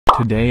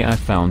Today I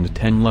found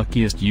 10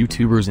 luckiest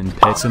YouTubers in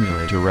Pet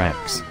Simulator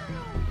X.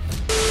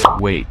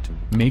 Wait,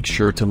 make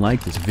sure to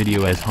like this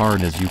video as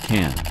hard as you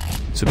can.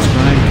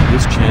 Subscribe to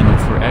this channel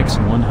for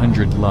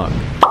X100 luck.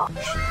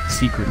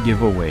 Secret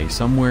giveaway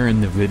somewhere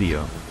in the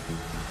video.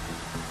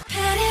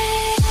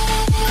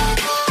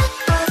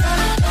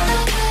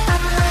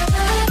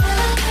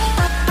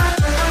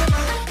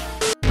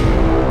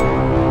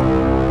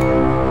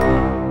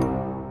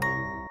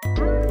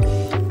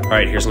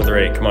 Alright, here's another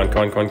 8. Come on.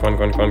 No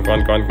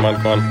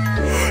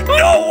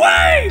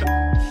way!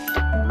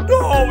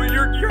 No,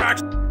 you're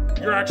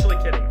actually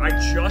kidding. I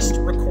just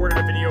recorded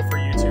a video for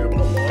YouTube, a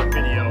long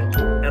video,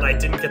 and I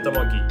didn't get the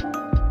monkey.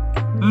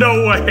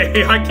 No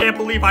way! I can't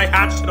believe I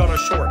hatched it on a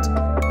short.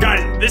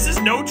 Guys, this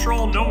is no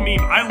troll, no meme.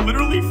 I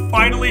literally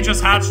finally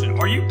just hatched it.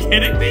 Are you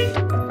kidding me?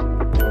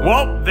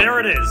 Well, there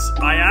it is.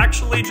 I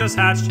actually just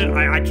hatched it.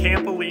 I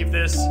can't believe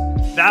this.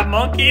 That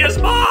monkey is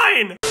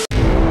mine!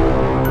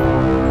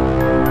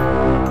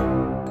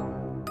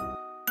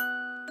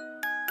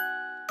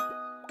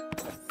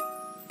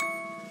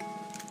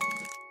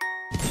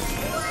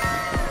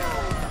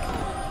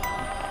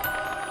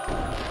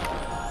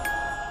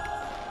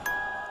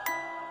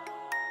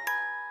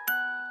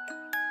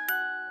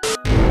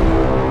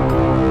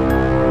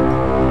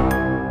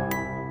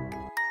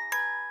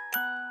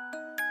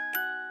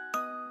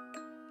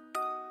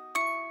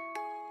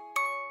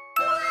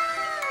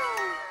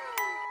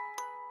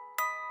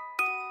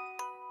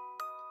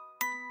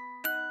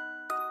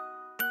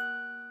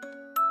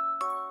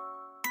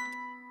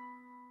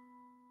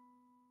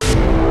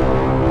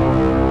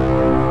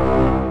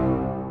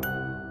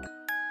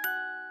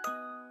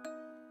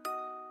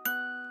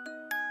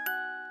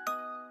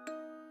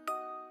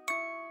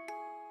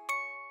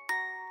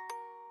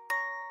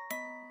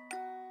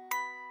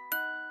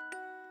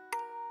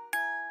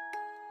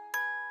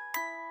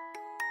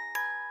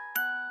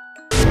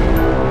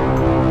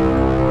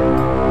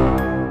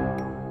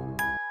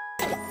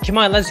 Come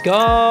on, let's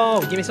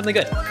go! Give me something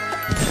good.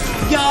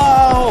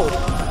 Yo!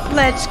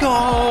 Let's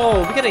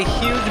go! We got a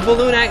huge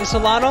balloon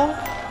axolotl.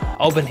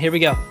 Open, here we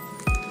go.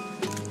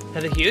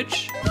 Another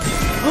huge?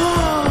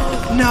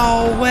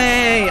 No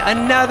way!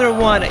 Another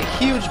one! A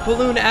huge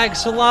balloon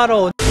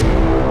axolotl.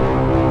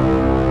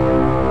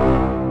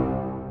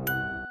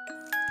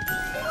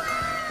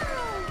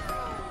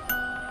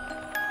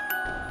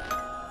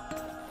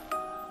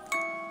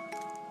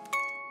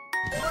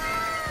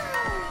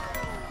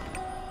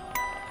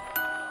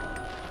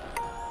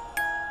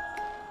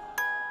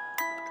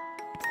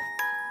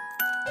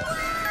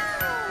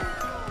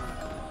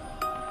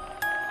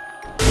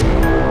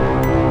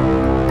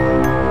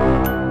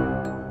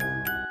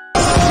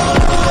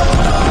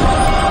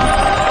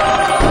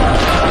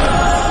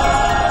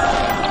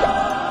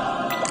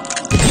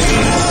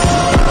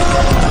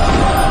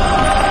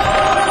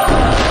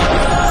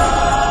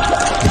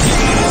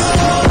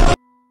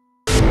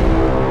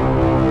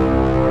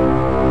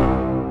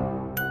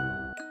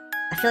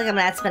 I feel like I'm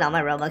gonna have to spend all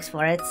my Robux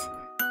for it.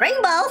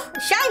 Rainbow!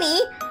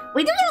 Shiny!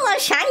 We do get a lot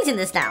of shinies in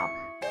this now.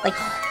 Like,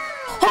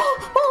 no!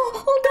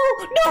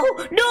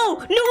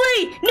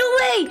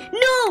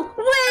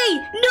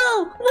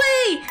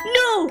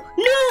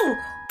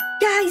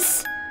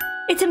 Guys,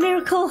 it's a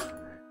miracle.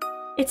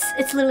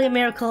 It's literally a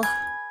miracle.